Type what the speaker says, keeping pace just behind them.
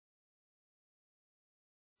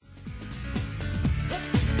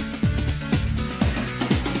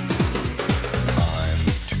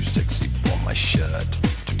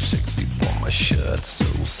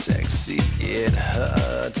sexy, it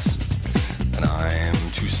hurts. And I'm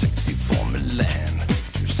too sexy for Milan,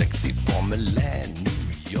 too sexy for Milan,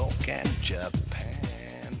 New York and Japan.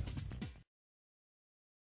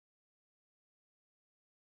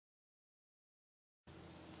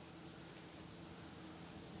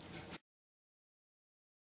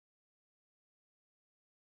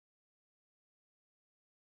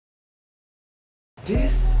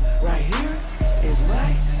 This right here is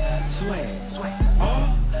my swag.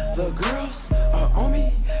 All the girls are on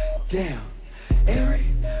me. Damn,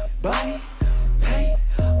 everybody pay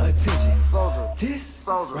attention. This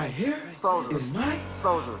right here is my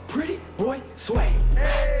pretty boy swag.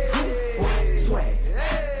 Pretty boy swag.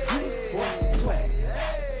 Pretty boy swag.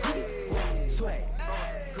 Pretty boy swag.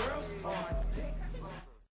 Girls on my dick.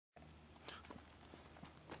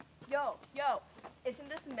 Yo, isn't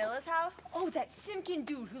this Milla's house? Oh, that Simpkin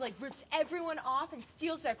dude who like rips everyone off and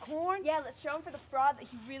steals their corn? Yeah, let's show him for the fraud that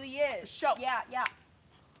he really is. Show. Yeah.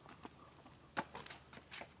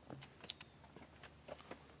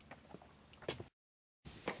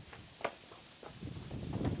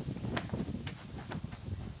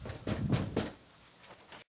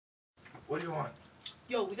 What do you want?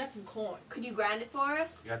 Yo, we got some corn. Could you grind it for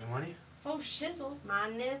us? You got the money? Oh, shizzle. My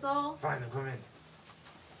nizzle. Fine, then come in.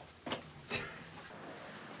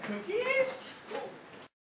 Cookies?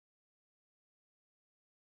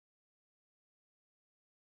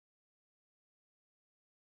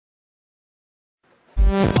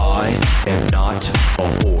 I am not a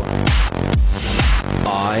whore.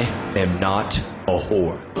 I am not a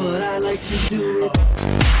whore. But I like to do it.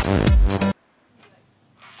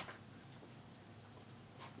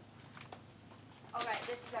 Alright,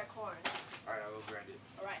 this is our corn. Alright, I'll go grind it.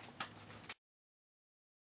 Alright.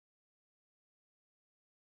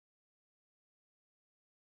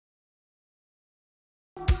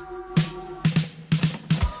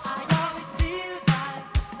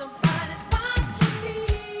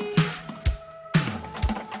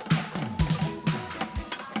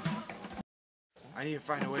 I need to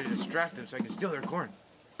find a way to distract them so I can steal their corn.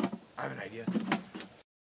 I have an idea.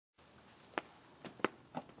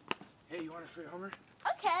 Hey, you want a free Hummer?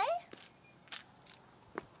 Okay.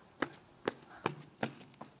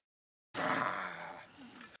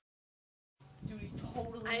 Dude, he's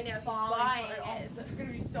totally buying it. This is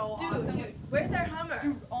gonna be so awesome. Dude, where's our Hummer?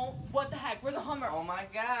 Dude, oh, what the heck? Where's a Hummer? Oh my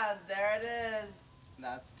god, there it is.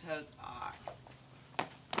 That's totes off.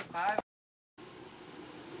 5.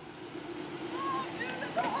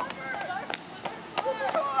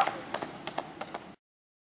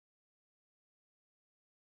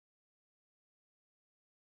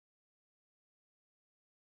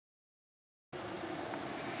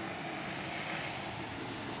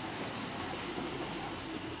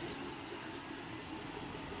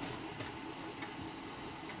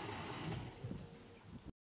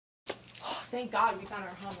 Thank God we found our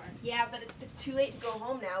Hummer. Yeah, but it's too late to go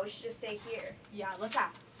home now. We should just stay here. Yeah, let's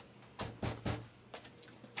ask.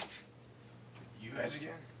 You guys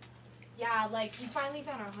again? Yeah, like, we finally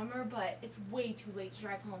found our Hummer, but it's way too late to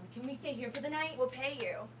drive home. Can we stay here for the night? We'll pay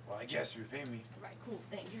you. Well, I guess you pay me. Alright, cool,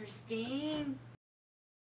 thanks. You're staying?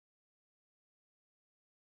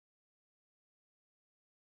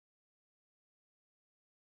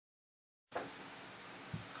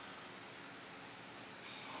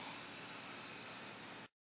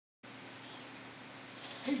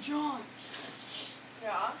 Hey, John!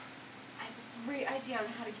 Yeah? I have a great idea on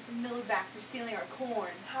how to get the Miller back for stealing our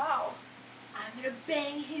corn. How? I'm gonna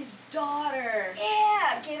bang his daughter!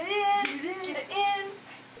 Yeah! Get it in! Get it in!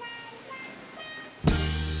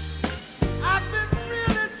 I've been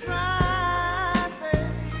really trying, baby.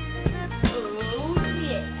 Oh,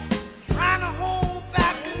 yeah! Trying to hold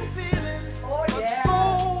back this feeling Oh, for yeah. so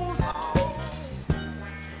long.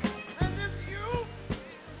 And it's you.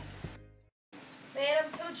 Man,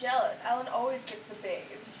 I'm so jealous. Alan always gets the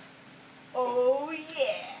babes. Oh,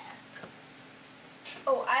 yeah!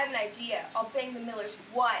 Oh, I have an idea. I'll bang the Miller's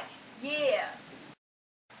wife. Yeah!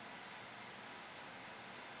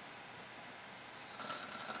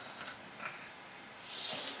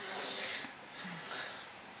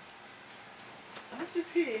 I have to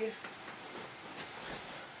pee.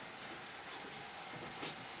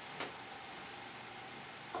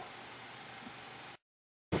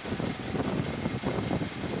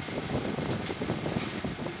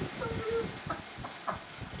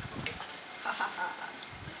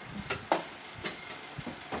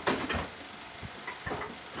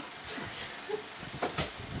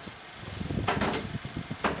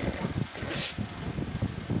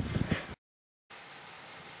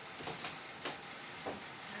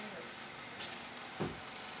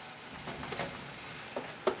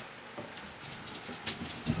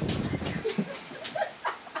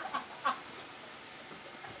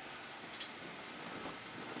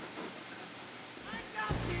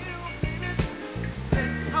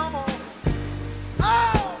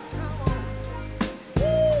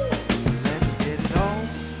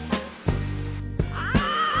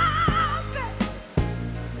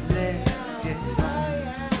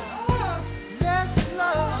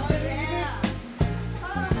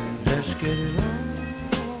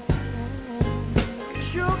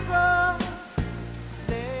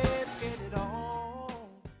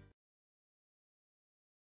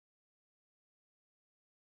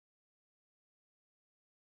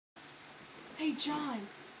 Hey, John,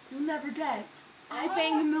 you'll never guess. I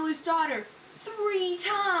banged the miller's daughter 3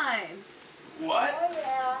 times. What?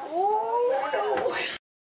 Oh, no.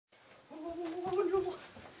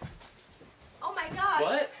 Oh, my gosh.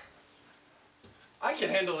 What? I can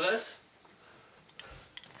handle this.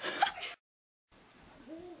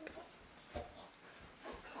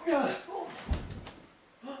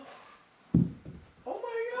 Oh my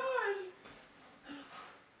god!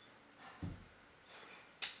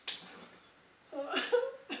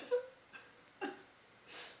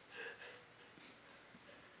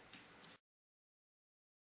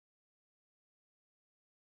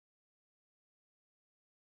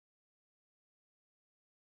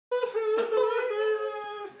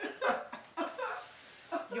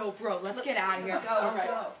 Yo, bro, let's get out of here. Go, All right.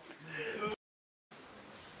 go.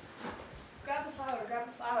 Grab the flower, grab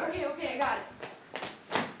the flower. Okay, I got it.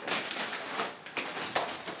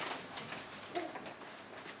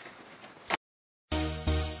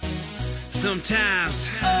 Sometimes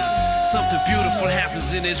something beautiful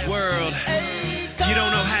happens in this world. You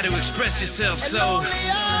don't know how to express yourself, so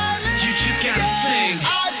you just gotta sing.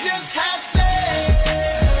 I just had sex,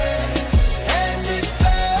 and it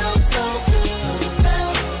felt so good.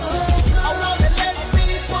 I wanna let me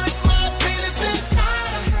put my penis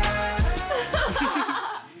inside of her.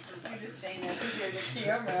 You're just saying that because you're the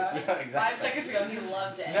camera. Yeah, exactly. 5 seconds ago, he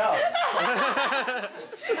loved it. No.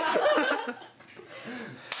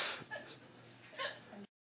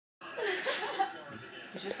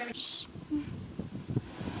 He's just gonna.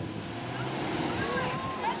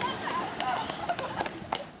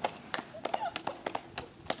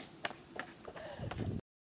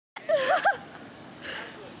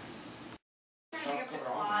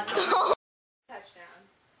 Touchdown.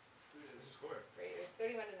 Raiders,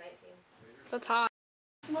 31 to 19. That's hot.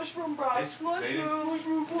 Mushroom, bro.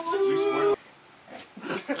 Mushroom.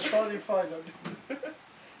 It's totally fine. Don't do it.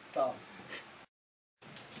 Stop.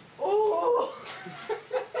 Ooh.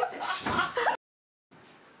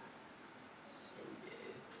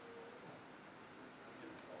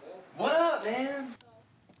 What up, man?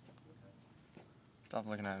 Stop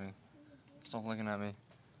looking at me. Stop looking at me.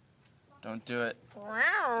 Don't do it.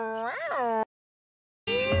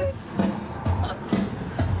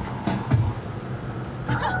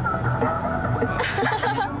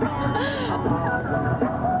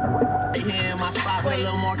 Here in my spot with a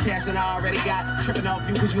little more cash than I already got. Tripping off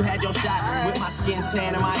you cause you had your shot. With my skin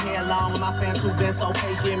tan and my hair long. And my fans who been so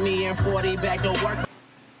patient. Me and 40 back to work.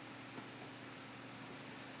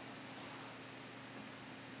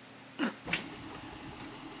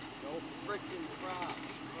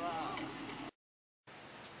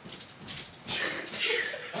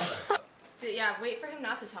 Yeah, wait for him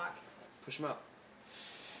not to talk. Push him out.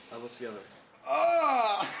 Elbows together.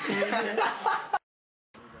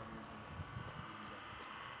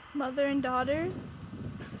 Mother and daughter.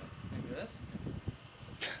 Like this?